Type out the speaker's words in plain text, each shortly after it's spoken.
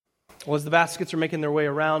Well, as the baskets are making their way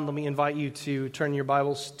around, let me invite you to turn your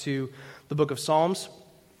Bibles to the book of Psalms.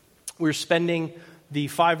 We're spending the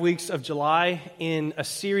 5 weeks of July in a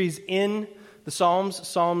series in the Psalms,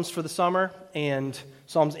 Psalms for the summer, and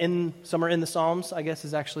Psalms in summer in the Psalms, I guess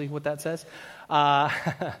is actually what that says.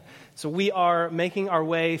 So we are making our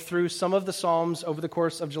way through some of the Psalms over the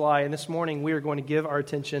course of July, and this morning we are going to give our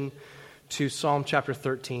attention to Psalm chapter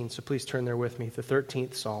 13. So please turn there with me, the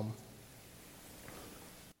 13th Psalm.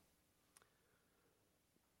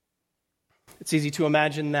 It's easy to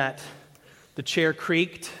imagine that the chair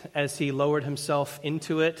creaked as he lowered himself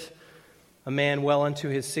into it, a man well into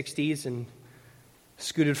his 60s, and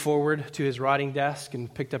scooted forward to his writing desk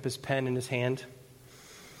and picked up his pen in his hand.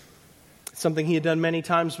 Something he had done many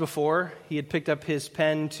times before. He had picked up his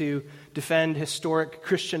pen to defend historic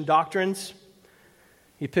Christian doctrines.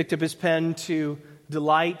 He picked up his pen to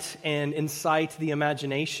delight and incite the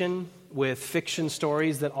imagination with fiction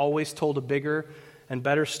stories that always told a bigger and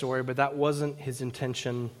better story, but that wasn't his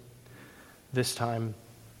intention this time.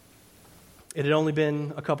 It had only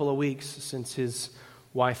been a couple of weeks since his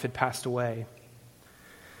wife had passed away.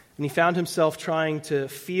 And he found himself trying to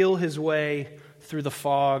feel his way through the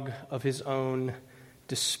fog of his own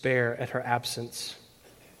despair at her absence.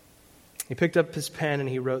 He picked up his pen and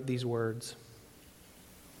he wrote these words.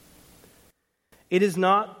 "It is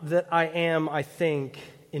not that I am, I think,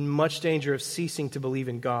 in much danger of ceasing to believe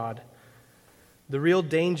in God. The real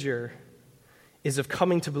danger is of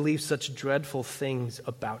coming to believe such dreadful things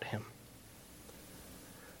about Him.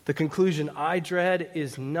 The conclusion I dread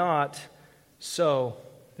is not, so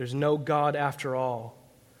there's no God after all,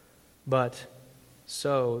 but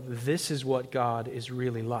so this is what God is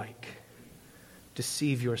really like.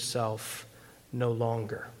 Deceive yourself no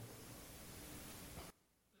longer."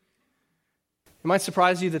 It might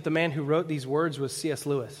surprise you that the man who wrote these words was C.S.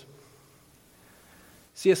 Lewis.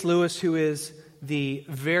 C.S. Lewis, who is the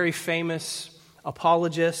very famous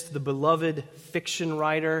apologist, the beloved fiction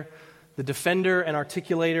writer, the defender and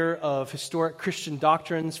articulator of historic Christian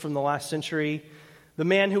doctrines from the last century, the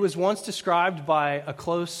man who was once described by a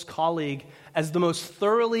close colleague as the most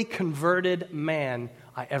thoroughly converted man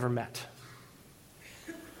I ever met.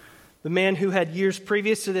 The man who had years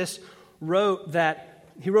previous to this wrote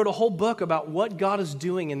a whole book about what God is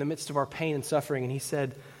doing in the midst of our pain and suffering, and he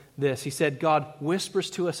said this. He said, God whispers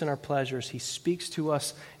to us in our pleasures, He speaks to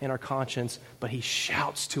us in our conscience, but He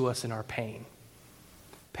shouts to us in our pain.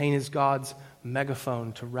 Pain is God's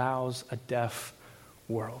megaphone to rouse a deaf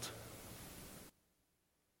world.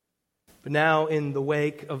 But now, in the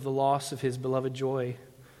wake of the loss of his beloved Joy,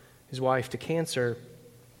 his wife, to cancer,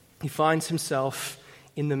 he finds himself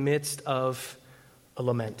in the midst of a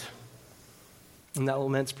lament. And that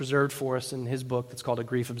lament's preserved for us in his book that's called A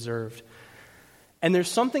Grief Observed. And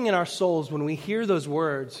there's something in our souls when we hear those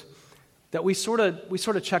words that we sort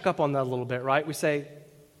of check up on that a little bit, right? We say,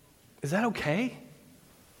 is that okay?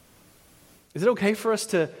 Is it okay for us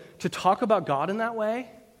to talk about God in that way?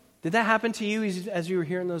 Did that happen to you as you were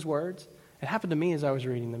hearing those words? It happened to me as I was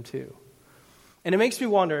reading them too. And it makes me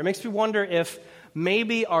wonder if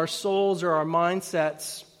maybe our souls or our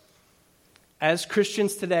mindsets as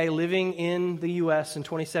Christians today living in the U.S. in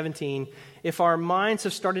 2017, if our minds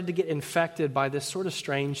have started to get infected by this sort of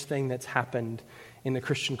strange thing that's happened in the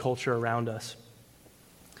Christian culture around us.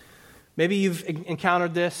 Maybe you've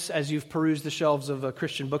encountered this as you've perused the shelves of a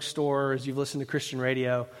Christian bookstore or as you've listened to Christian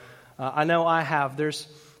radio. I know I have. There's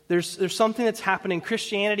something that's happening.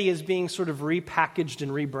 Christianity is being sort of repackaged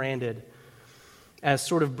and rebranded as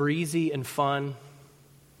sort of breezy and fun,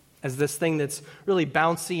 as this thing that's really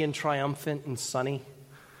bouncy and triumphant and sunny.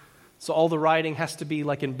 So all the writing has to be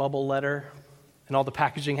like in bubble letter, and all the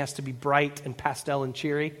packaging has to be bright and pastel and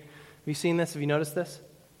cheery. Have you seen this? Have you noticed this?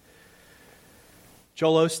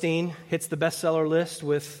 Joel Osteen hits the bestseller list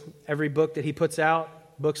with every book that he puts out.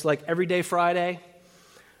 Books like Everyday Friday,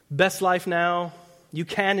 Best Life Now, You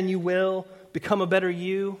Can and You Will, Become a Better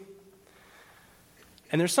You.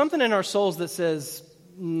 And there's something in our souls that says,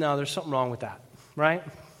 no, there's something wrong with that, right?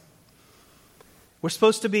 We're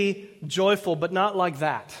supposed to be joyful, but not like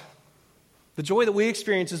that. The joy that we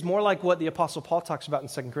experience is more like what the Apostle Paul talks about in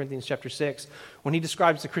 2 Corinthians chapter 6, when he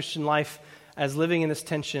describes the Christian life as living in this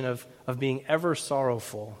tension of being ever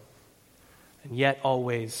sorrowful and yet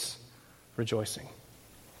always rejoicing.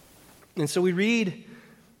 And so we read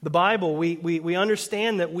the Bible, we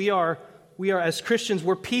understand that we are as Christians,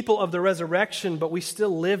 we're people of the resurrection, but we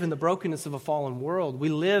still live in the brokenness of a fallen world. We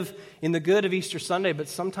live in the good of Easter Sunday, but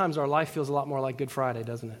sometimes our life feels a lot more like Good Friday,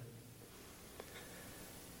 doesn't it?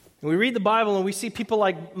 And we read the Bible and we see people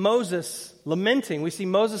like Moses lamenting. We see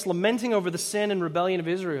Moses lamenting over the sin and rebellion of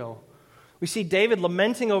Israel. We see David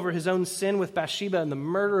lamenting over his own sin with Bathsheba and the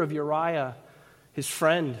murder of Uriah, his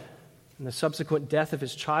friend, and the subsequent death of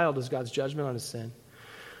his child as God's judgment on his sin.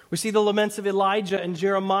 We see the laments of Elijah and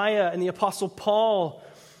Jeremiah and the Apostle Paul.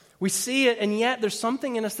 We see it, and yet there's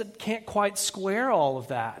something in us that can't quite square all of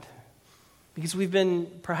that. Because we've been,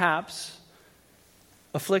 perhaps,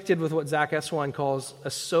 afflicted with what Zach Eswine calls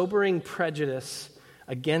a sobering prejudice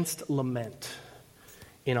against lament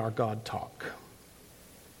in our God talk.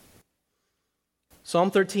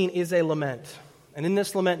 Psalm 13 is a lament. And in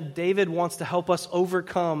this lament, David wants to help us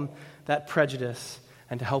overcome that prejudice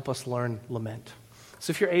and to help us learn lament.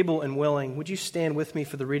 So if you're able and willing, would you stand with me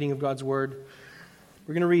for the reading of God's word?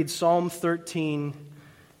 We're going to read Psalm 13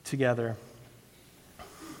 together,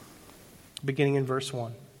 beginning in verse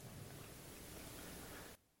 1.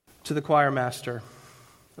 To the choir master,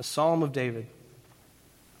 a psalm of David.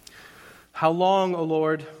 How long, O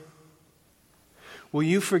Lord, will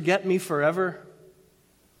you forget me forever?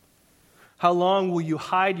 How long will you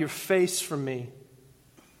hide your face from me?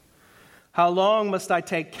 How long must I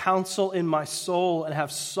take counsel in my soul and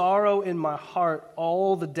have sorrow in my heart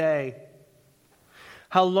all the day?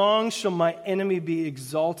 How long shall my enemy be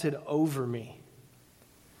exalted over me?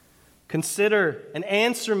 Consider and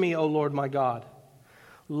answer me, O Lord my God.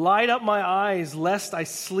 Light up my eyes, lest I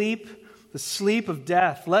sleep the sleep of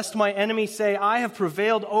death, lest my enemy say, I have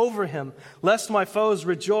prevailed over him, lest my foes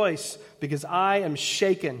rejoice, because I am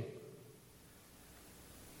shaken.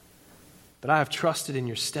 But I have trusted in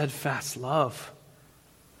your steadfast love.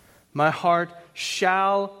 My heart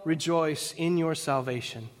shall rejoice in your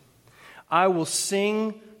salvation. I will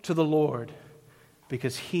sing to the Lord,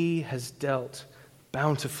 because he has dealt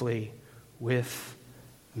bountifully with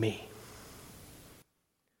me.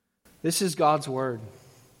 This is God's word.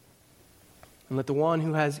 And let the one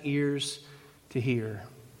who has ears to hear,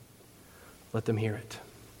 let them hear it.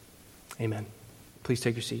 Amen. Please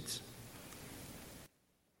take your seats.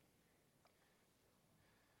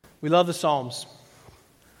 We love the Psalms.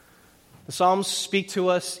 The Psalms speak to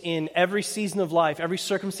us in every season of life, every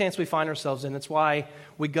circumstance we find ourselves in. That's why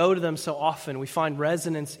we go to them so often. We find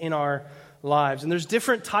resonance in our lives. And there's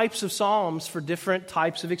different types of Psalms for different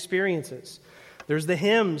types of experiences. There's the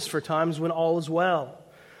hymns for times when all is well.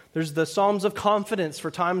 There's the Psalms of confidence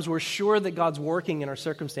for times we're sure that God's working in our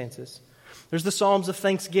circumstances. There's the Psalms of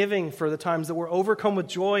thanksgiving for the times that we're overcome with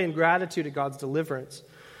joy and gratitude at God's deliverance.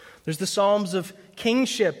 There's the Psalms of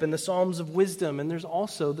kingship and the Psalms of wisdom, and there's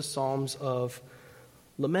also the Psalms of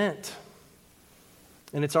lament.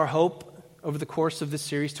 And it's our hope over the course of this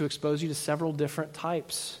series to expose you to several different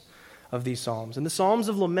types of these Psalms. And the Psalms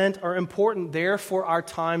of lament are important there for our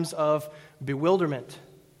times of bewilderment.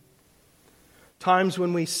 Times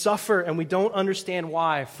when we suffer and we don't understand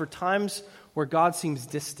why. For times where God seems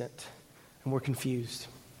distant and we're confused.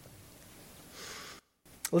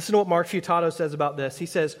 Listen to what Mark Futato says about this. He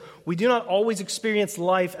says, we do not always experience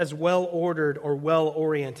life as well-ordered or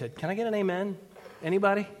well-oriented. Can I get an amen?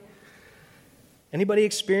 Anybody? Anybody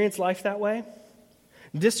experience life that way?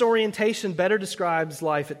 Disorientation better describes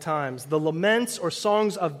life at times. The laments or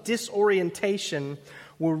songs of disorientation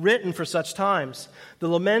were written for such times. The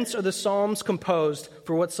laments are the psalms composed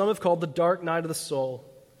for what some have called the dark night of the soul,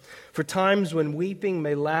 for times when weeping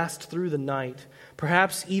may last through the night,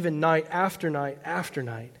 perhaps even night after night after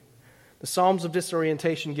night. The Psalms of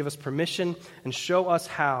disorientation give us permission and show us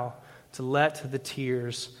how to let the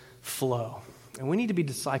tears flow. And we need to be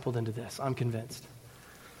discipled into this, I'm convinced.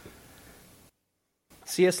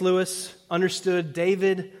 C.S. Lewis understood,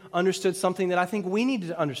 David understood something that I think we need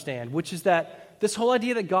to understand, which is that this whole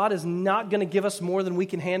idea that God is not going to give us more than we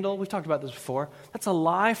can handle, we've talked about this before, that's a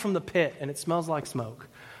lie from the pit, and it smells like smoke.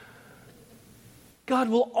 God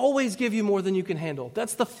will always give you more than you can handle.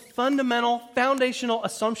 That's the fundamental, foundational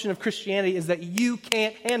assumption of Christianity, is that you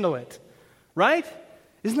can't handle it. Right?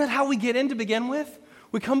 Isn't that how we get in to begin with?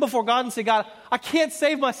 We come before God and say, God, I can't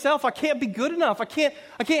save myself. I can't be good enough. I can't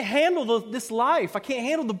handle this life. I can't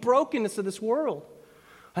handle the brokenness of this world.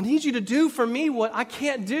 I need you to do for me what I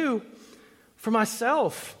can't do for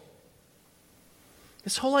myself.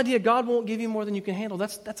 This whole idea God won't give you more than you can handle,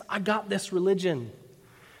 that's I got this religion.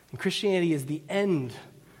 And Christianity is the end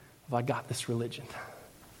of I got this religion.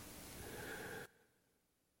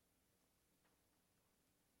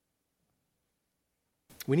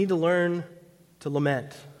 We need to learn to lament.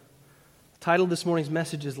 The title of this morning's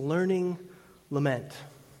message is Learning Lament.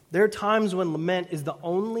 There are times when lament is the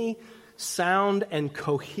only sound and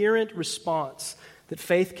coherent response that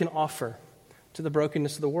faith can offer to the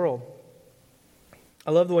brokenness of the world. I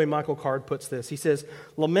love the way Michael Card puts this. He says,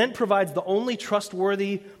 lament provides the only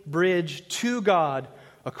trustworthy bridge to God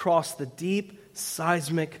across the deep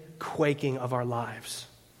seismic quaking of our lives.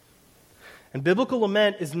 And biblical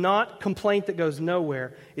lament is not complaint that goes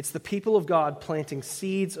nowhere. It's the people of God planting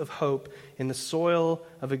seeds of hope in the soil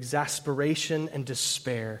of exasperation and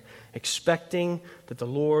despair, expecting that the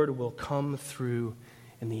Lord will come through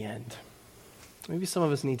in the end. Maybe some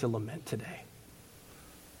of us need to lament today.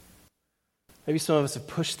 Maybe some of us have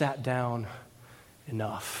pushed that down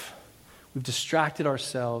enough. We've distracted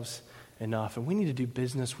ourselves enough, and we need to do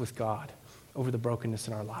business with God over the brokenness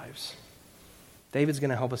in our lives. David's going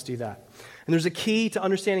to help us do that. And there's a key to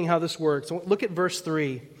understanding how this works. Look at verse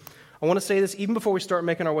 3. I want to say this even before we start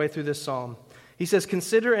making our way through this psalm. He says,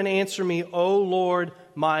 "Consider and answer me, O Lord,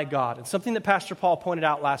 my God." And something that Pastor Paul pointed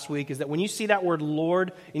out last week is that when you see that word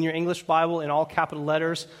Lord in your English Bible in all capital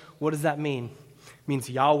letters, what does that mean? It means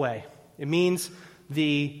Yahweh. It means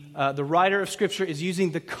the writer of Scripture is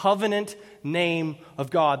using the covenant name of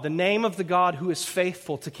God, the name of the God who is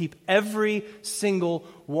faithful to keep every single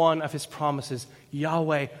one of his promises.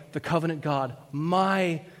 Yahweh, the covenant God,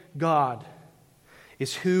 my God,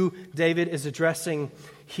 is who David is addressing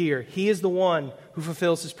here. He is the one who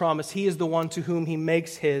fulfills his promise. He is the one to whom he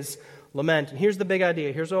makes his lament. And here's the big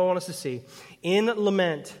idea. Here's what I want us to see. In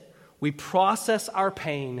lament, we process our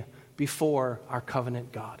pain before our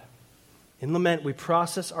covenant God. In lament, we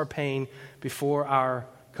process our pain before our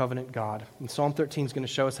covenant God. And Psalm 13 is going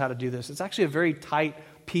to show us how to do this. It's actually a very tight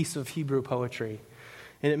piece of Hebrew poetry.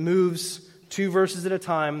 And it moves 2 verses at a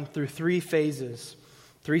time through 3 phases,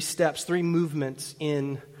 3 steps, 3 movements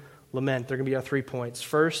in lament. They're going to be our 3 points.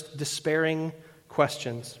 First, despairing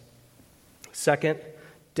questions. Second,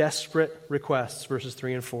 desperate requests, verses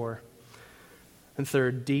 3 and 4. And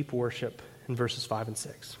third, deep worship in verses 5 and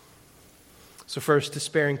 6. So first,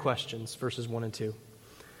 despairing questions, verses 1 and 2.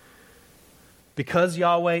 Because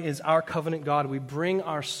Yahweh is our covenant God, we bring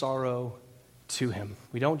our sorrow to him.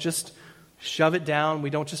 We don't just shove it down. We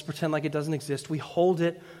don't just pretend like it doesn't exist. We hold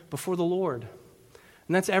it before the Lord.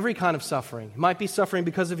 And that's every kind of suffering. It might be suffering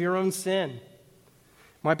because of your own sin.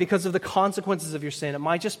 It might be because of the consequences of your sin. It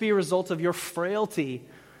might just be a result of your frailty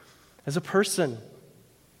as a person.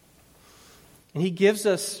 And he gives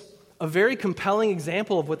us a very compelling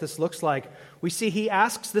example of what this looks like. We see he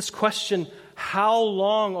asks this question, "How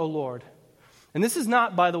long, O Lord?" And this is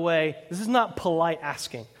not, by the way, this is not polite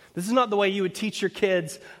asking. This is not the way you would teach your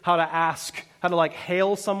kids how to ask, how to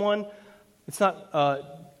hail someone. It's not,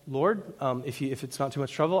 "Lord, if it's not too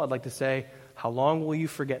much trouble, I'd like to say, how long will you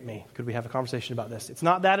forget me? Could we have a conversation about this?" It's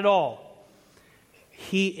not that at all.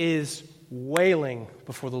 He is wailing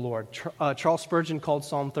before the Lord. Charles Spurgeon called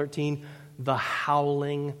Psalm 13 the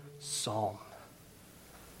howling psalm.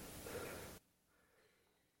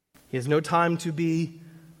 He has no time to be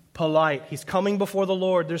polite. He's coming before the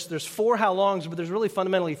Lord. There's 4 how longs, but there's really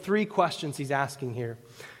fundamentally 3 questions he's asking here.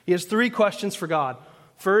 He has 3 questions for God.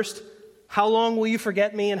 First, how long will you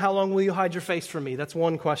forget me and how long will you hide your face from me? That's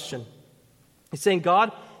one question. He's saying,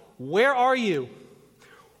 God, where are you?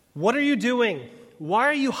 What are you doing? Why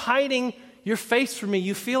are you hiding your face from me?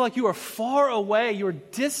 You feel like you are far away. You are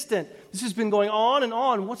distant. This has been going on and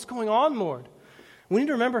on. What's going on, Lord? We need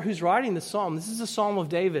to remember who's writing this psalm. This is a psalm of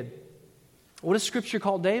David. What does Scripture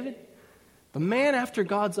call David? The man after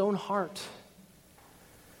God's own heart.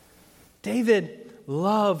 David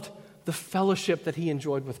loved the fellowship that he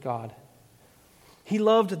enjoyed with God. He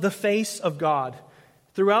loved the face of God.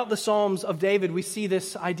 Throughout the Psalms of David, we see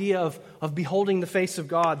this idea of beholding the face of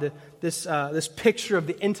God, this picture of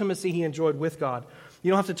the intimacy he enjoyed with God. You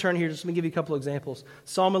don't have to turn here, just let me give you a couple examples.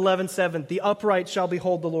 Psalm 11:7, the upright shall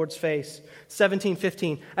behold the Lord's face.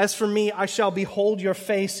 17:15, as for me, I shall behold your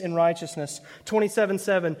face in righteousness.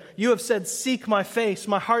 27:7, you have said, seek my face.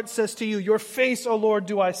 My heart says to you, your face, O Lord,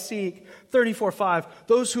 do I seek. 34:5,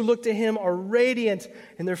 those who look to him are radiant,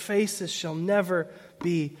 and their faces shall never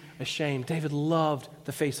be ashamed. David loved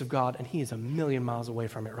the face of God, and he is a million miles away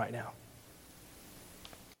from it right now.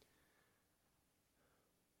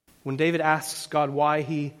 When David asks God why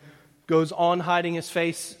he goes on hiding his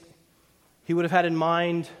face, he would have had in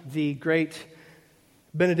mind the great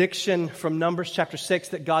benediction from Numbers chapter 6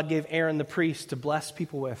 that God gave Aaron the priest to bless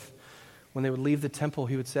people with. When they would leave the temple,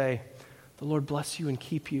 he would say, the Lord bless you and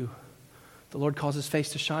keep you. The Lord cause his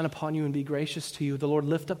face to shine upon you and be gracious to you. The Lord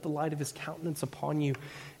lift up the light of his countenance upon you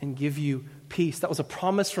and give you peace. That was a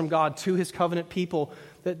promise from God to his covenant people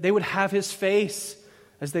that they would have his face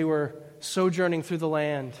as they were sojourning through the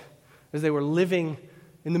land, as they were living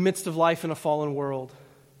in the midst of life in a fallen world.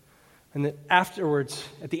 And that afterwards,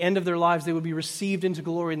 at the end of their lives, they would be received into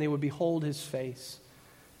glory and they would behold his face.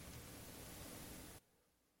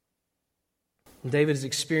 And David is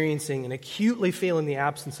experiencing and acutely feeling the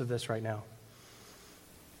absence of this right now.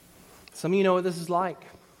 Some of you know what this is like.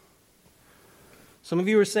 Some of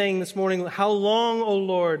you are saying this morning, how long, O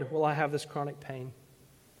Lord, will I have this chronic pain?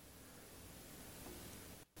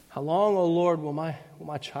 How long, O Lord, will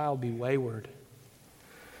my child be wayward?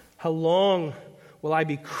 How long will I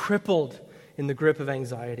be crippled in the grip of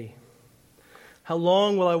anxiety? How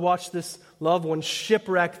long will I watch this loved one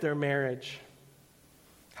shipwreck their marriage?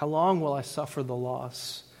 How long will I suffer the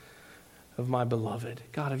loss of my beloved?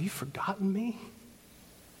 God, have you forgotten me?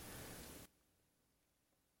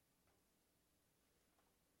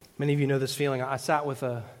 Many of you know this feeling. I sat with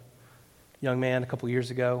a young man a couple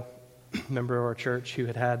years ago, a member of our church, who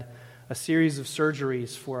had a series of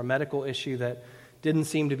surgeries for a medical issue that didn't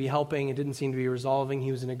seem to be helping. It didn't seem to be resolving.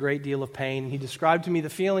 He was in a great deal of pain. He described to me the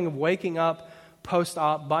feeling of waking up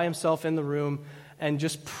post-op by himself in the room and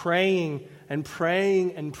just praying and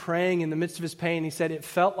praying and praying in the midst of his pain. He said, it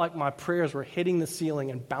felt like my prayers were hitting the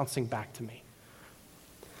ceiling and bouncing back to me.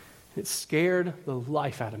 It scared the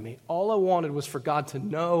life out of me. All I wanted was for God to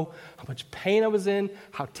know how much pain I was in,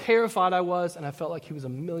 how terrified I was, and I felt like he was a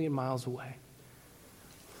million miles away.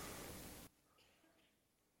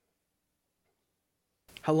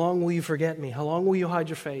 How long will you forget me? How long will you hide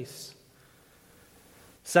your face?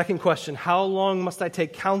 Second question, how long must I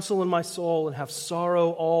take counsel in my soul and have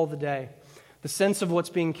sorrow all the day? The sense of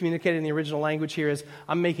what's being communicated in the original language here is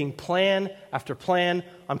I'm making plan after plan.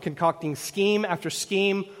 I'm concocting scheme after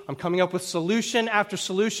scheme. I'm coming up with solution after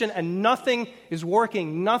solution, and nothing is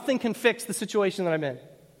working. Nothing can fix the situation that I'm in.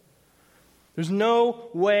 There's no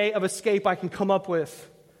way of escape I can come up with.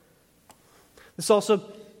 This also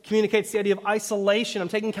communicates the idea of isolation. I'm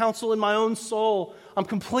taking counsel in my own soul. I'm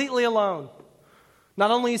completely alone.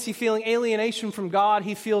 Not only is he feeling alienation from God,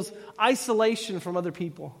 he feels isolation from other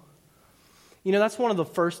people. You know, that's one of the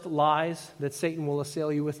first lies that Satan will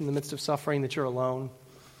assail you with in the midst of suffering, that you're alone.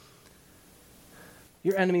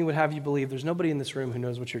 Your enemy would have you believe there's nobody in this room who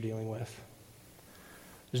knows what you're dealing with.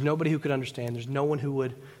 There's nobody who could understand. There's no one who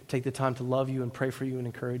would take the time to love you and pray for you and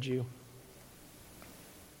encourage you.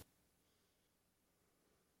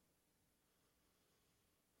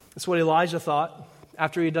 That's what Elijah thought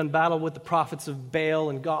after he had done battle with the prophets of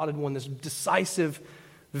Baal and God had won this decisive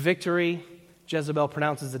victory. Jezebel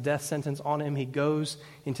pronounces the death sentence on him. He goes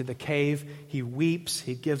into the cave. He weeps.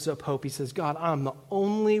 He gives up hope. He says, God, I'm the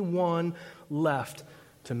only one left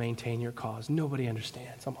to maintain your cause. Nobody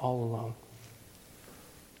understands. I'm all alone.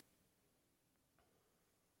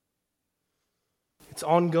 It's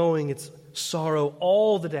ongoing. It's sorrow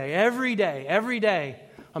all the day. Every day,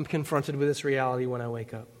 I'm confronted with this reality when I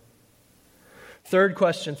wake up. Third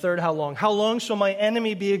question, how long? How long shall my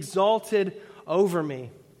enemy be exalted over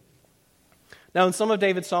me? Now, in some of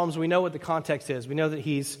David's Psalms, we know what the context is. We know that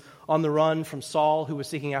he's on the run from Saul, who was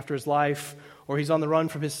seeking after his life, or he's on the run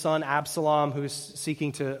from his son Absalom, who is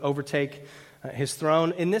seeking to overtake his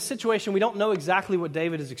throne. In this situation, we don't know exactly what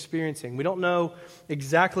David is experiencing. We don't know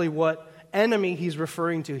exactly what enemy he's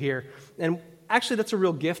referring to here. And actually, that's a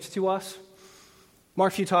real gift to us.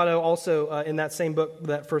 Mark Futato also, in that same book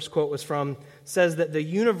that first quote was from, says that the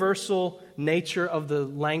universal nature of the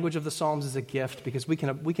language of the Psalms is a gift because we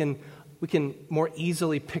can more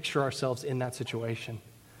easily picture ourselves in that situation.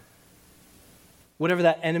 Whatever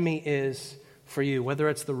that enemy is for you, whether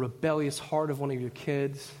it's the rebellious heart of one of your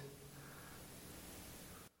kids,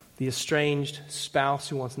 the estranged spouse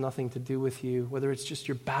who wants nothing to do with you, whether it's just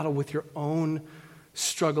your battle with your own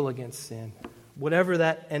struggle against sin, whatever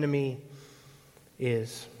that enemy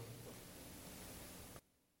is.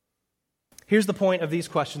 Here's the point of these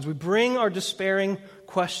questions. We bring our despairing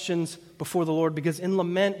questions before the Lord because in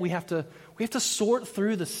lament we have to sort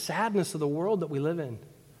through the sadness of the world that we live in.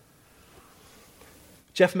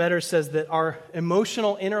 Jeff Metters says that our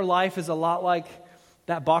emotional inner life is a lot like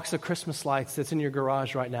that box of Christmas lights that's in your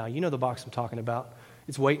garage right now. You know the box I'm talking about.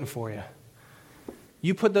 It's waiting for you.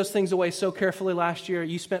 You put those things away so carefully last year.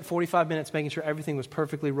 You spent 45 minutes making sure everything was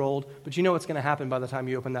perfectly rolled. But you know what's going to happen by the time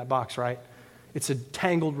you open that box, right? It's a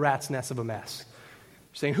tangled rat's nest of a mess.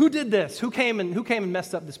 You're saying, who did this? Who came and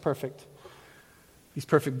messed up these perfect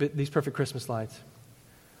Christmas lights?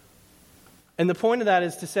 And the point of that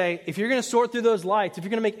is to say, if you're going to sort through those lights, if you're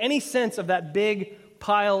going to make any sense of that big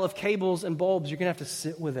pile of cables and bulbs, you're going to have to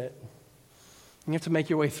sit with it. You have to make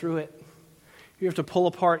your way through it. You have to pull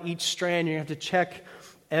apart each strand. You have to check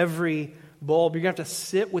every bulb. You're going to have to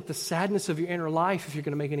sit with the sadness of your inner life if you're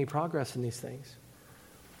going to make any progress in these things.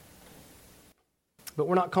 But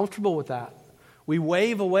we're not comfortable with that. We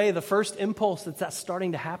wave away the first impulse that's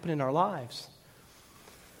starting to happen in our lives.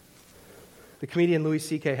 The comedian Louis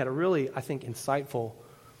C.K. had a really, I think, insightful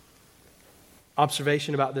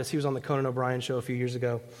observation about this. He was on the Conan O'Brien show a few years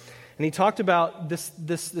ago. And he talked about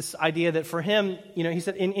this idea that for him, he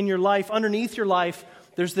said, in your life, underneath your life,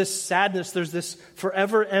 there's this sadness, there's this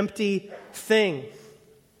forever empty thing.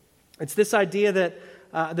 It's this idea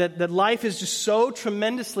that life is just so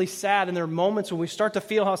tremendously sad, and there are moments when we start to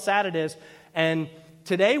feel how sad it is. And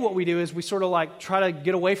today what we do is we sort of like try to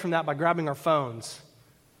get away from that by grabbing our phones.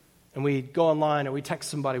 And we go online or we text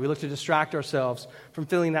somebody. We look to distract ourselves from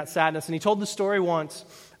feeling that sadness. And he told the story once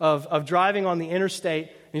of driving on the interstate,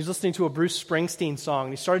 and he was listening to a Bruce Springsteen song.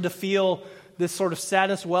 And he started to feel this sort of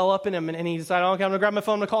sadness well up in him. And he decided, okay, I'm going to grab my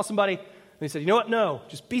phone, I'm going to call somebody. And he said, you know what? No,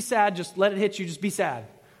 just be sad. Just let it hit you. Just be sad.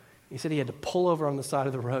 He said he had to pull over on the side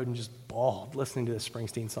of the road and just bawled listening to this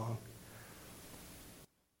Springsteen song.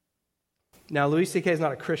 Now, Louis C.K. is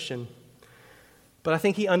not a Christian, but I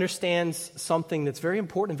think he understands something that's very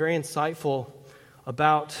important and very insightful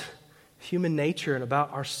about human nature and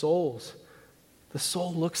about our souls. The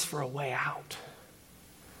soul looks for a way out.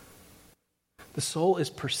 The soul is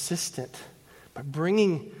persistent by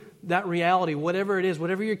bringing that reality, whatever it is,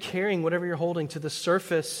 whatever you're carrying, whatever you're holding, to the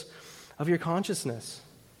surface of your consciousness.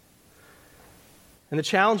 And the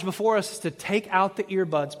challenge before us is to take out the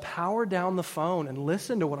earbuds, power down the phone, and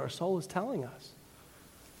listen to what our soul is telling us.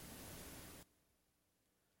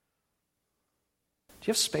 Do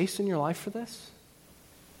you have space in your life for this?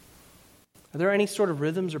 Are there any sort of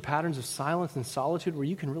rhythms or patterns of silence and solitude where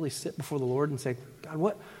you can really sit before the Lord and say,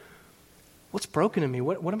 God, what's broken in me?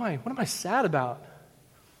 What am I sad about?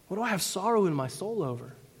 What do I have sorrow in my soul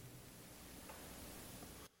over?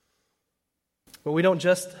 But we don't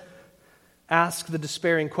just ask the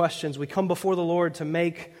despairing questions. We come before the Lord to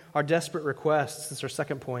make our desperate requests. That's our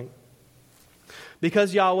second point.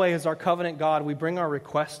 Because Yahweh is our covenant God, we bring our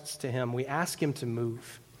requests to Him. We ask Him to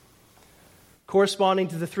move. Corresponding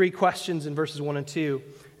to the three questions in verses 1 and 2,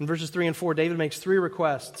 in verses 3 and 4, David makes three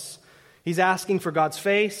requests. He's asking for God's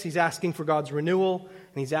face, he's asking for God's renewal,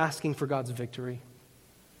 and he's asking for God's victory.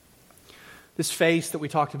 This face that we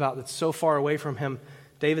talked about that's so far away from Him,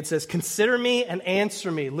 David says, consider me and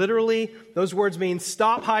answer me. Literally, those words mean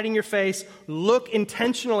stop hiding your face, look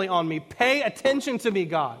intentionally on me, pay attention to me,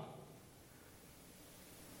 God.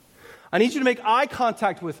 I need you to make eye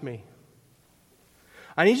contact with me.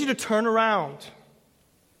 I need you to turn around.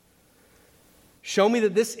 Show me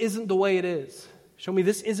that this isn't the way it is. Show me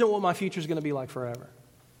this isn't what my future is going to be like forever.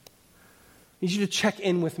 I need you to check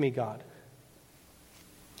in with me, God.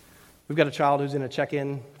 We've got a child who's in a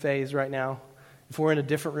check-in phase right now. If we're in a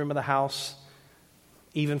different room of the house,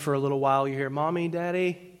 even for a little while, you hear, Mommy,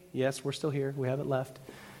 Daddy. Yes, we're still here. We haven't left.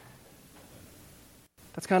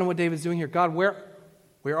 That's kind of what David's doing here. God, where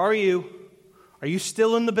are you? Are you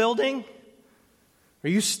still in the building? Are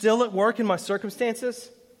you still at work in my circumstances?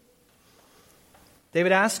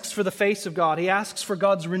 David asks for the face of God. He asks for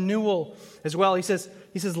God's renewal as well. He says,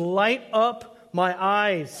 light up my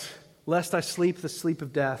eyes, lest I sleep the sleep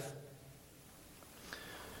of death.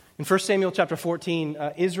 In 1 Samuel chapter 14,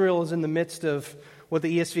 Israel is in the midst of what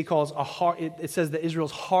the ESV calls it says that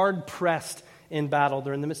Israel's hard-pressed in battle.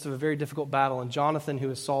 They're in the midst of a very difficult battle. And Jonathan, who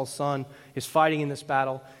is Saul's son, is fighting in this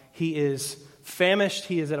battle. He is famished.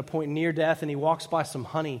 He is at a point near death, and he walks by some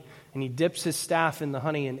honey, and he dips his staff in the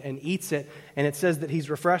honey and eats it. And it says that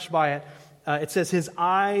he's refreshed by it. It says his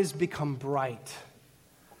eyes become bright.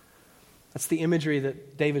 That's the imagery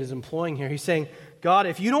that David is employing here. He's saying, God,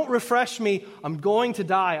 if you don't refresh me, I'm going to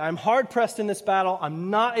die. I'm hard-pressed in this battle.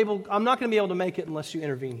 I'm not going to be able to make it unless you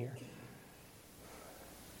intervene here.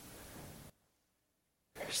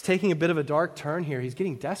 He's taking a bit of a dark turn here. He's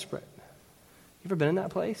getting desperate. You ever been in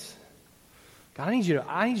that place? God, I need you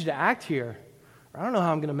to act here, or I don't know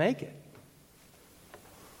how I'm going to make it.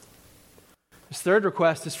 His third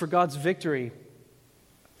request is for God's victory.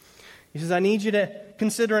 He says, I need you to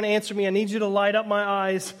consider and answer me. I need you to light up my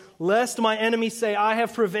eyes, lest my enemies say, I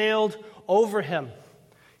have prevailed over him.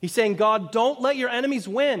 He's saying, God, don't let your enemies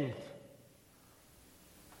win.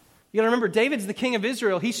 You got to remember, David's the king of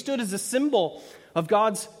Israel. He stood as a symbol of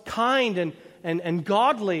God's kind and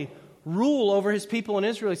godly rule over his people in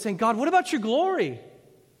Israel. He's saying, God, what about your glory?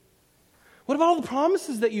 What about all the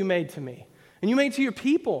promises that you made to me and you made to your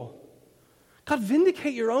people? God,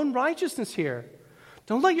 vindicate your own righteousness here.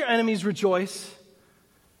 Don't let your enemies rejoice.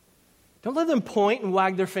 Don't let them point and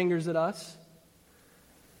wag their fingers at us.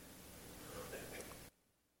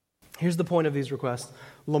 Here's the point of these requests.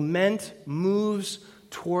 Lament moves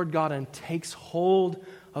toward God and takes hold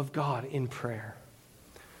of God in prayer.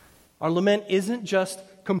 Our lament isn't just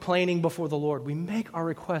complaining before the Lord. We make our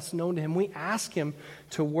requests known to Him. We ask Him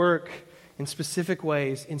to work in specific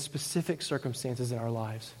ways, in specific circumstances in our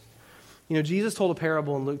lives. You know, Jesus told a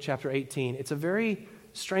parable in Luke chapter 18. It's a very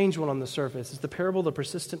strange one on the surface. It's the parable of the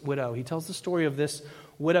persistent widow. He tells the story of this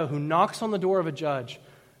widow who knocks on the door of a judge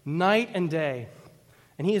night and day.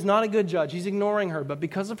 And he is not a good judge. He's ignoring her. But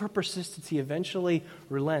because of her persistence, he eventually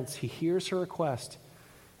relents. He hears her request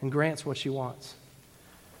and grants what she wants.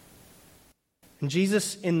 And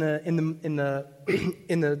Jesus, in the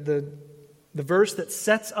verse that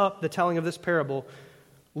sets up the telling of this parable,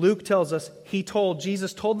 Luke tells us,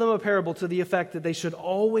 Jesus told them a parable to the effect that they should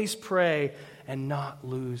always pray and not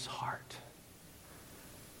lose heart.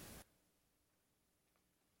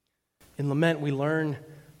 In Lament, we learn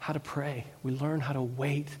how to pray. We learn how to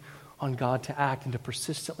wait on God to act and to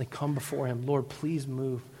persistently come before Him. Lord, please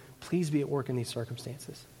move. Please be at work in these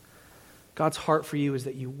circumstances. God's heart for you is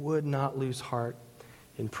that you would not lose heart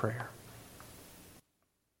in prayer.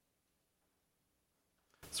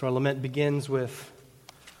 So our lament begins with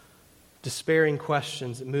despairing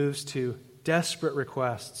questions. It moves to desperate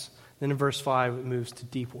requests. Then in verse 5, it moves to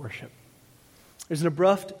deep worship. There's an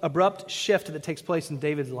abrupt shift that takes place in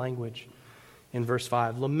David's language in verse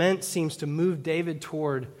 5. Lament seems to move David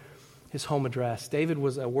toward his home address. David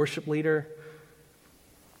was a worship leader.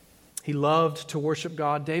 He loved to worship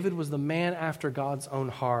God. David was the man after God's own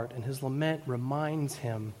heart, and his lament reminds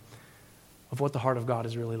him of what the heart of God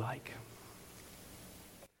is really like.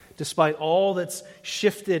 Despite all that's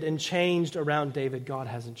shifted and changed around David, God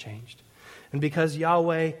hasn't changed. And because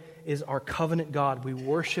Yahweh is our covenant God, we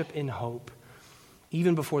worship in hope,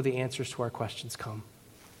 even before the answers to our questions come.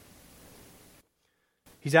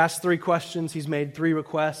 He's asked 3 questions. He's made 3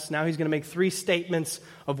 requests. Now he's going to make 3 statements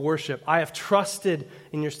of worship. I have trusted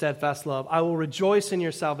in your steadfast love. I will rejoice in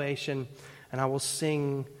your salvation, and I will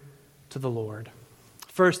sing to the Lord.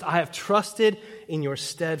 First, I have trusted in your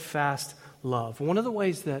steadfast love. One of the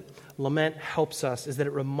ways that lament helps us is that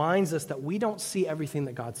it reminds us that we don't see everything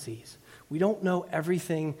that God sees. We don't know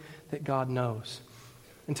everything that God knows.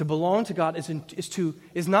 And to belong to God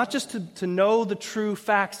is not just to know the true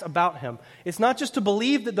facts about Him. It's not just to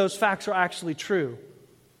believe that those facts are actually true.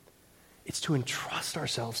 It's to entrust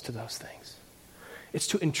ourselves to those things. It's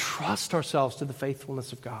to entrust ourselves to the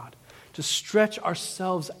faithfulness of God, to stretch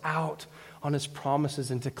ourselves out on His promises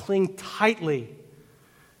and to cling tightly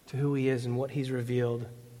to who He is and what He's revealed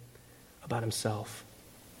about Himself.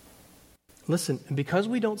 Listen, and because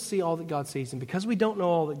we don't see all that God sees and because we don't know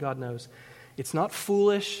all that God knows, it's not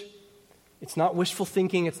foolish, it's not wishful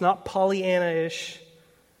thinking, it's not Pollyanna-ish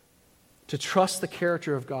to trust the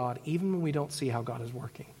character of God even when we don't see how God is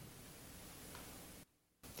working.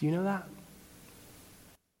 Do you know that?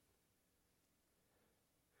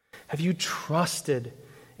 Have you trusted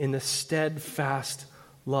in the steadfast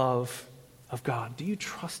love of God? Do you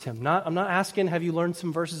trust Him? I'm not asking, have you learned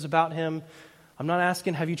some verses about Him? I'm not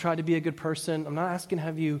asking, have you tried to be a good person? I'm not asking,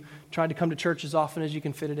 have you tried to come to church as often as you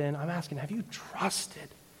can fit it in? I'm asking, have you trusted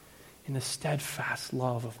in the steadfast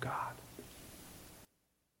love of God?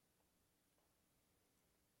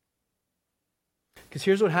 Because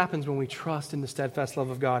here's what happens when we trust in the steadfast love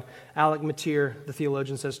of God. Alec Mateer, the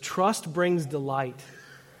theologian, says, trust brings delight,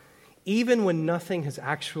 even when nothing has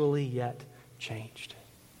actually yet changed.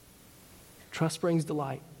 Trust brings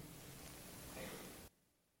delight.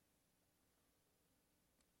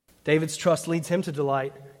 David's trust leads him to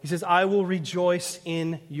delight. He says, I will rejoice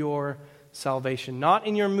in your salvation. Not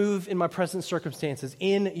in your move in my present circumstances,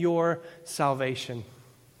 in your salvation.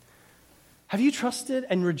 Have you trusted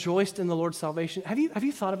and rejoiced in the Lord's salvation? Have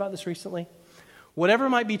you thought about this recently? Whatever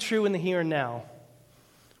might be true in the here and now,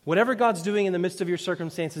 whatever God's doing in the midst of your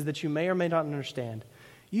circumstances that you may or may not understand,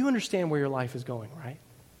 you understand where your life is going, right?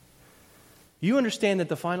 You understand that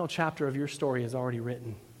the final chapter of your story is already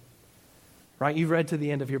written. Right? You've read to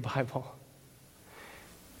the end of your Bible.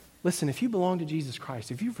 Listen, if you belong to Jesus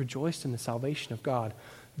Christ, if you've rejoiced in the salvation of God,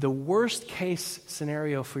 the worst case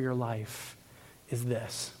scenario for your life is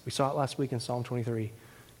this. We saw it last week in Psalm 23.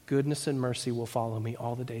 Goodness and mercy will follow me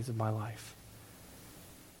all the days of my life.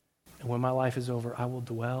 And when my life is over, I will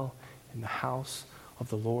dwell in the house of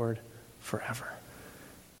the Lord forever.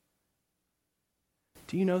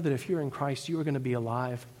 Do you know that if you're in Christ, you are going to be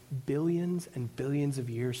alive billions and billions of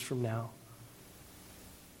years from now,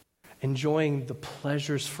 enjoying the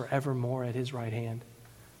pleasures forevermore at His right hand?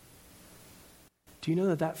 Do you know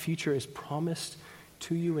that that future is promised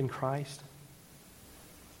to you in Christ?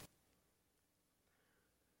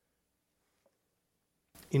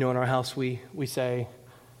 You know, in our house, we say,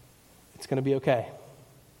 it's going to be okay.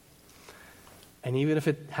 And even if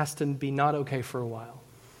it has to be not okay for a while,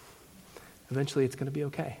 eventually it's going to be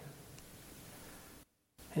okay.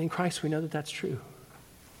 And in Christ, we know that that's true.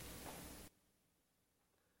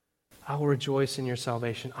 I will rejoice in your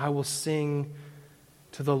salvation. I will sing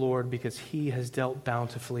to the Lord because he has dealt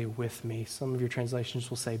bountifully with me. Some of your translations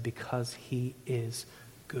will say, because he is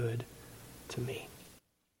good to me.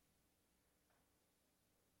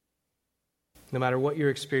 No matter what your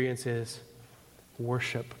experience is,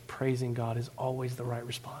 worship, praising God is always the right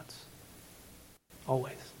response.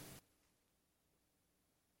 Always.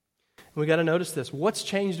 And we got to notice this. What's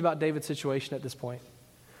changed about David's situation at this point?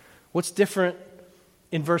 What's different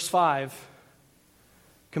in verse 5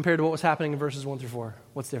 compared to what was happening in verses 1 through 4?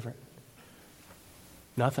 What's different?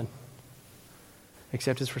 Nothing.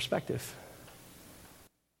 Except his perspective.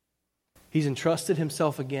 He's entrusted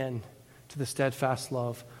himself again to the steadfast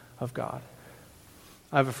love of God.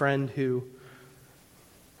 I have a friend who,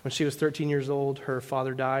 when she was 13 years old, her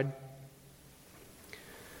father died.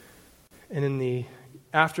 And in the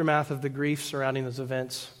aftermath of the grief surrounding those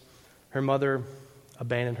events, her mother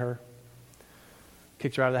abandoned her,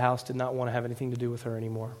 kicked her out of the house, did not want to have anything to do with her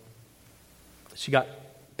anymore. She got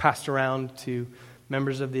passed around to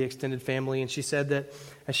members of the extended family, and she said that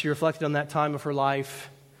as she reflected on that time of her life,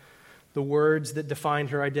 the words that defined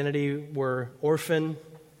her identity were orphan,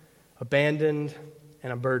 abandoned,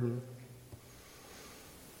 and a burden.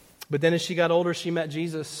 But then as she got older, she met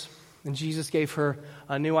Jesus, and Jesus gave her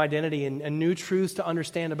a new identity and new truths to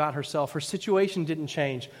understand about herself. Her situation didn't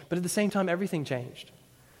change, but at the same time, everything changed.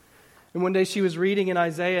 And one day she was reading in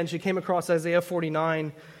Isaiah, and she came across Isaiah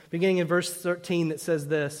 49, beginning in verse 13, that says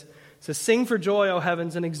this. It says, "Sing for joy, O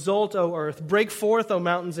heavens, and exult, O earth. Break forth, O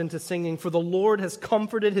mountains, into singing, for the Lord has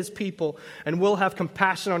comforted his people and will have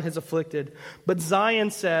compassion on his afflicted. But Zion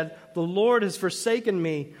said, the Lord has forsaken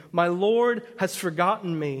me. My Lord has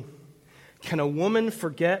forgotten me. Can a woman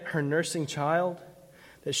forget her nursing child,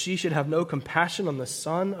 that she should have no compassion on the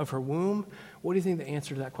son of her womb?" What do you think the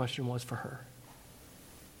answer to that question was for her?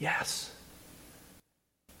 Yes.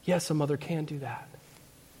 Yes, a mother can do that.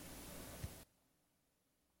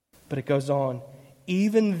 But it goes on.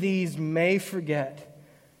 "Even these may forget,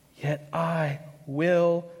 yet I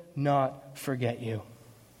will not forget you.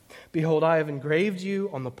 Behold, I have engraved you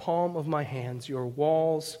on the palm of my hands. Your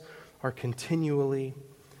walls are continually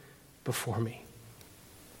before me."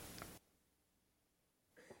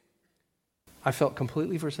 I felt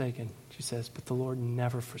completely forsaken, she says, but the Lord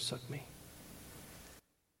never forsook me.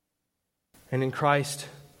 And in Christ,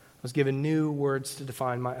 I was given new words to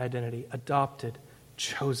define my identity: adopted,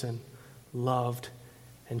 chosen, loved,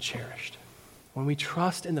 and cherished. When we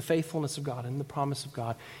trust in the faithfulness of God and the promise of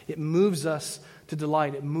God, it moves us to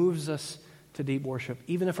delight. It moves us to deep worship,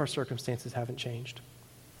 even if our circumstances haven't changed.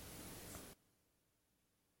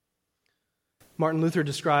 Martin Luther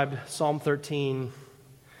described Psalm 13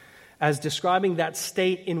 as describing that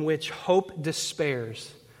state in which hope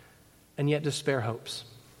despairs, and yet despair hopes.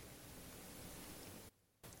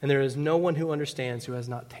 And there is no one who understands who has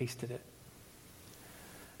not tasted it.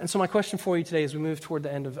 And so my question for you today as we move toward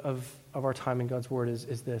the end of our time in God's Word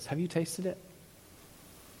is this. Have you tasted it?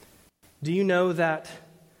 Do you know that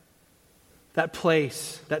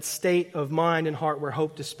place, that state of mind and heart where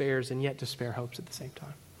hope despairs and yet despair hopes at the same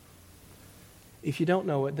time? If you don't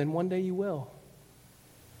know it, then one day you will.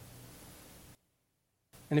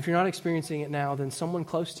 And if you're not experiencing it now, then someone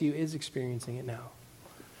close to you is experiencing it now.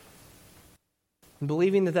 And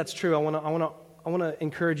believing that that's true, I want to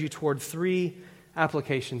encourage you toward three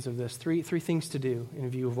applications of this, three things to do in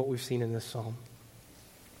view of what we've seen in this psalm.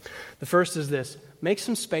 The first is this: make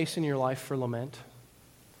some space in your life for lament.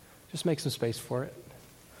 Just make some space for it.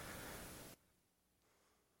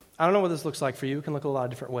 I don't know what this looks like for you. It can look a lot of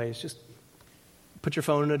different ways. Just put your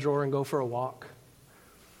phone in a drawer and go for a walk.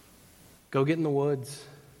 Go get in the woods.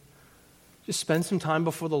 Just spend some time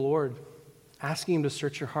before the Lord, asking Him to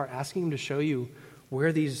search your heart, asking Him to show you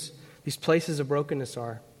where these places of brokenness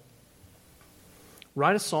are.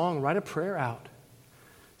 Write a song, write a prayer out.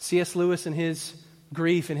 C.S. Lewis, in his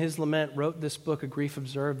grief and his lament, wrote this book, A Grief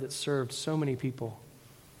Observed, that served so many people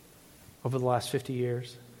over the last 50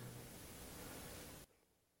 years.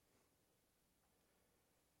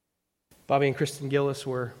 Bobby and Kristen Gillis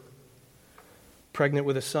were pregnant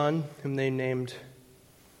with a son whom they named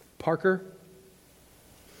Parker.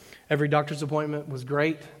 Every doctor's appointment was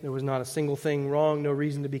great. There was not a single thing wrong, no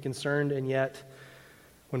reason to be concerned, and yet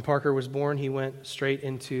when Parker was born, he went straight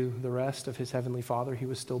into the rest of his heavenly Father. He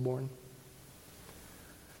was stillborn.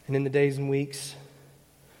 And in the days and weeks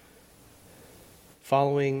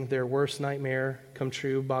following their worst nightmare come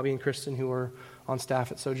true, Bobby and Kristen, who were on staff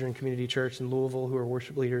at Sojourn Community Church in Louisville, who are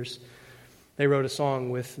worship leaders, they wrote a song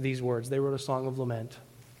with these words. They wrote a song of lament.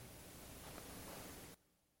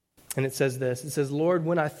 And it says this. It says, "Lord,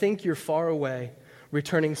 when I think you're far away,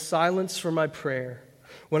 returning silence for my prayer,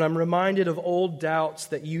 when I'm reminded of old doubts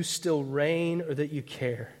that you still reign or that you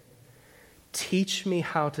care. Teach me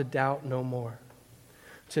how to doubt no more,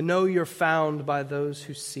 to know you're found by those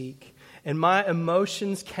who seek, and my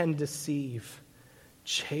emotions can deceive.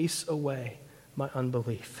 Chase away my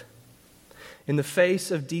unbelief. In the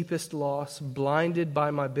face of deepest loss, blinded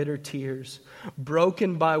by my bitter tears,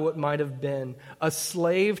 broken by what might have been, a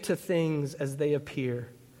slave to things as they appear,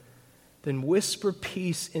 then whisper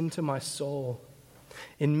peace into my soul.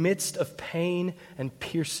 In midst of pain and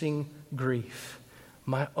piercing grief,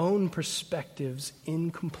 my own perspective's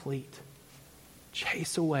incomplete.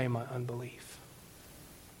 Chase away my unbelief.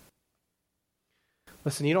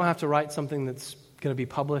 Listen, you don't have to write something that's going to be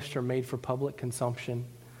published or made for public consumption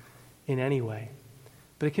in any way.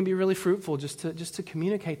 But it can be really fruitful just to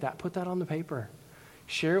communicate that. Put that on the paper.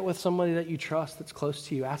 Share it with somebody that you trust that's close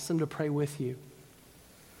to you. Ask them to pray with you.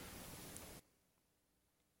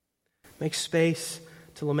 Make space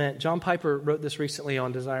to lament. John Piper wrote this recently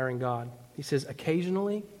on Desiring God. He says,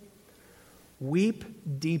 occasionally,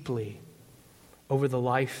 weep deeply over the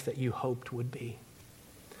life that you hoped would be.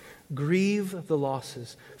 Grieve the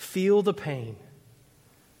losses. Feel the pain.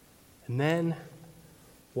 And then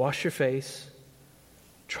wash your face,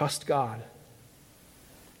 trust God,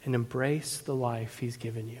 and embrace the life He's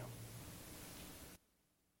given you.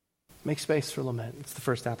 Make space for lament. It's the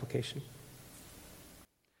first application.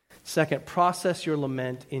 Second, process your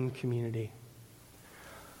lament in community.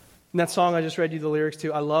 In that song I just read you the lyrics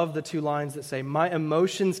to, I love the two lines that say, my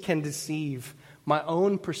emotions can deceive. My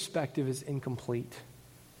own perspective is incomplete.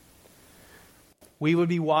 We would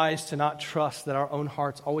be wise to not trust that our own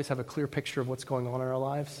hearts always have a clear picture of what's going on in our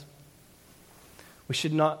lives. We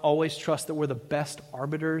should not always trust that we're the best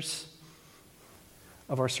arbiters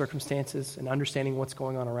of our circumstances and understanding what's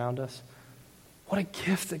going on around us. What a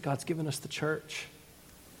gift that God's given us the church.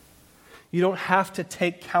 You don't have to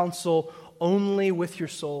take counsel only with your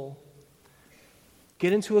soul.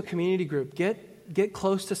 Get into a community group. Get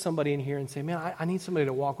close to somebody in here and say, man, I need somebody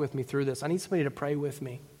to walk with me through this. I need somebody to pray with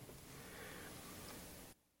me.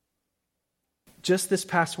 Just this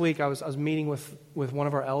past week, I was meeting with one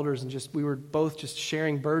of our elders, and we were both just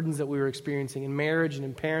sharing burdens that we were experiencing in marriage and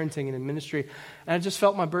in parenting and in ministry. And I just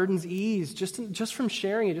felt my burdens ease just from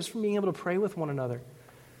sharing it, just from being able to pray with one another.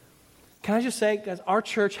 Can I just say, guys, our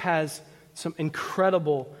church has some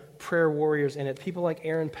incredible prayer warriors in it. People like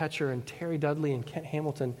Aaron Petcher and Terry Dudley and Kent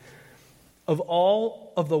Hamilton. Of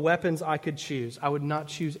all of the weapons I could choose, I would not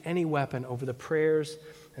choose any weapon over the prayers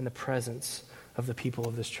and the presence of the people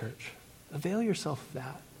of this church. Avail yourself of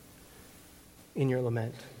that in your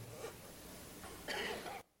lament.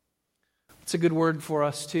 It's a good word for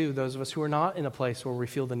us too, those of us who are not in a place where we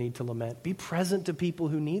feel the need to lament. Be present to people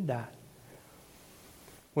who need that.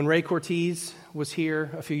 When Ray Cortez was here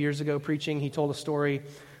a few years ago preaching, he told a story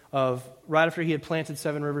of right after he had planted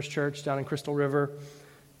Seven Rivers Church down in Crystal River,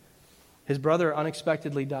 his brother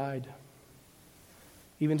unexpectedly died.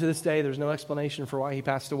 Even to this day, there's no explanation for why he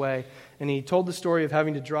passed away. And he told the story of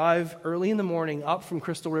having to drive early in the morning up from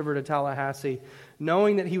Crystal River to Tallahassee,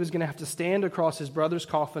 knowing that he was going to have to stand across his brother's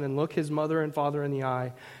coffin and look his mother and father in the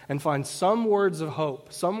eye and find some words of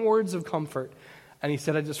hope, some words of comfort. And he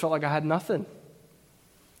said, I just felt like I had nothing.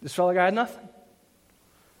 Just felt like I had nothing.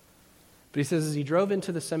 But he says as he drove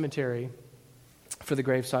into the cemetery for the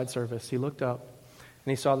graveside service, he looked up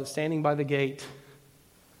and he saw that standing by the gate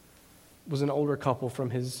was an older couple from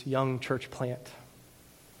his young church plant.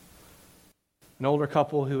 An older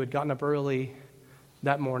couple who had gotten up early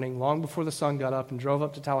that morning, long before the sun got up, and drove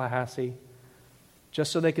up to Tallahassee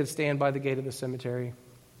just so they could stand by the gate of the cemetery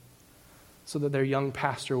so that their young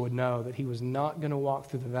pastor would know that he was not going to walk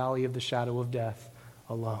through the valley of the shadow of death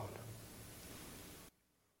alone.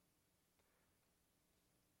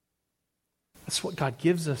 That's what God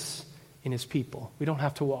gives us in His people. We don't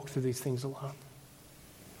have to walk through these things alone.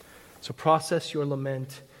 So process your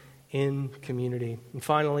lament in community. And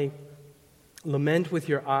finally, lament with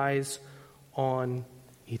your eyes on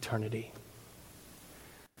eternity.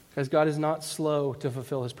 Because God is not slow to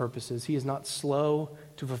fulfill His purposes. He is not slow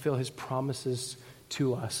to fulfill His promises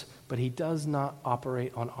to us. But He does not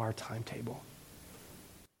operate on our timetable.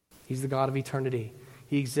 He's the God of eternity.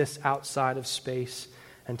 He exists outside of space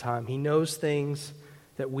and time. He knows things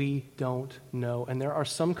that we don't know. And there are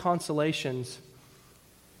some consolations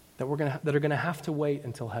that are going to have to wait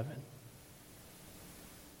until heaven.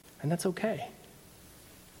 And that's okay.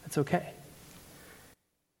 That's okay.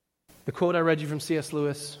 The quote I read you from C.S.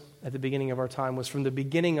 Lewis at the beginning of our time was from the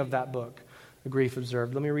beginning of that book, A Grief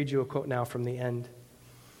Observed. Let me read you a quote now from the end.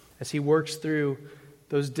 As he works through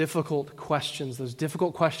those difficult questions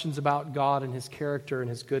about God and His character and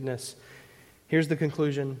His goodness, Here's the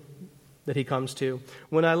conclusion that he comes to.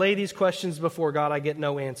 When I lay these questions before God, I get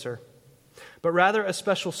no answer, but rather a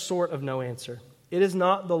special sort of no answer. It is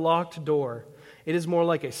not the locked door. It is more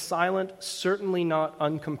like a silent, certainly not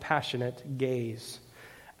uncompassionate gaze,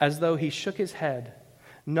 as though he shook his head,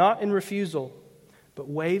 not in refusal, but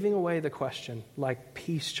waving away the question, like,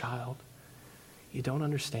 peace, child, you don't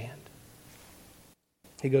understand.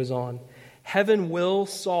 He goes on, heaven will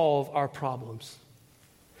solve our problems,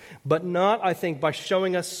 but not, I think, by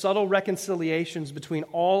showing us subtle reconciliations between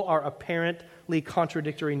all our apparently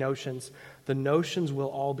contradictory notions. The notions will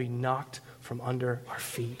all be knocked from under our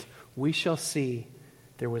feet. We shall see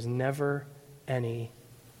there was never any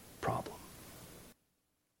problem.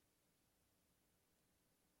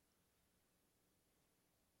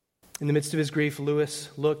 In the midst of his grief, Lewis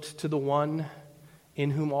looked to the one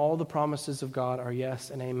in whom all the promises of God are yes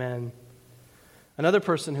and amen. Another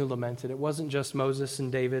person who lamented. It wasn't just Moses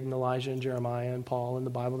and David and Elijah and Jeremiah and Paul in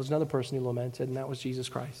the Bible. There's another person who lamented, and that was Jesus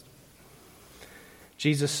Christ.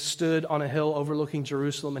 Jesus stood on a hill overlooking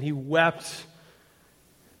Jerusalem, and he wept.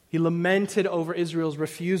 He lamented over Israel's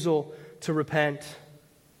refusal to repent.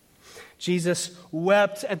 Jesus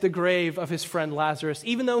wept at the grave of his friend Lazarus,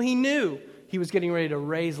 even though he knew he was getting ready to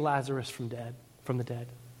raise Lazarus from the dead.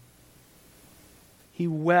 He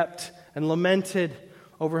wept and lamented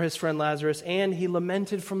over his friend Lazarus, and he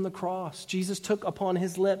lamented from the cross. Jesus took upon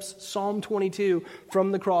his lips Psalm 22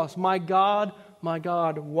 from the cross. My God,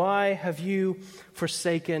 why have you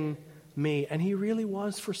forsaken me? And he really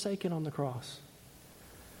was forsaken on the cross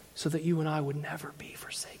so that you and I would never be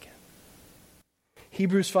forsaken.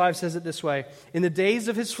 Hebrews 5 says it this way. In the days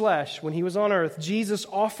of his flesh, when he was on earth, Jesus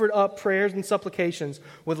offered up prayers and supplications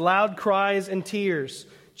with loud cries and tears.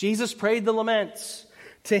 Jesus prayed the laments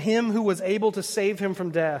to him who was able to save him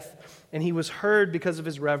from death, and he was heard because of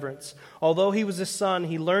his reverence. Although he was a son,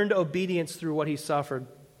 he learned obedience through what he suffered.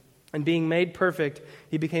 And being made perfect,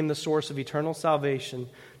 he became the source of eternal salvation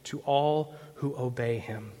to all who obey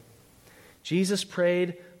him. Jesus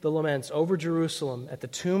prayed the laments over Jerusalem at the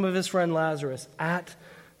tomb of his friend Lazarus, at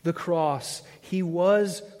the cross. He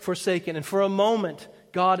was forsaken, and for a moment,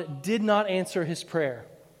 God did not answer his prayer.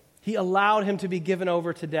 He allowed him to be given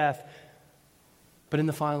over to death. But in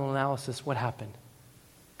the final analysis, what happened?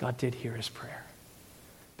 God did hear his prayer,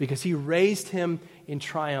 because he raised him in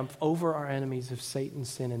triumph over our enemies of Satan,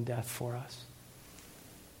 sin, and death for us.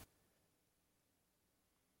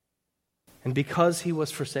 And because he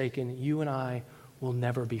was forsaken, you and I will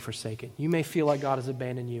never be forsaken. You may feel like God has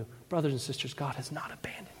abandoned you. Brothers and sisters, God has not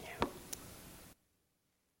abandoned you.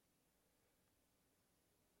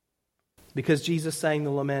 Because Jesus sang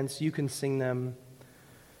the laments, you can sing them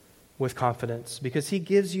with confidence, because he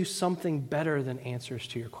gives you something better than answers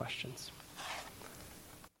to your questions.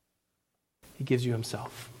 He gives you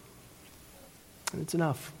himself. And it's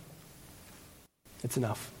enough. It's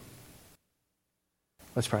enough.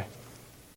 Let's pray.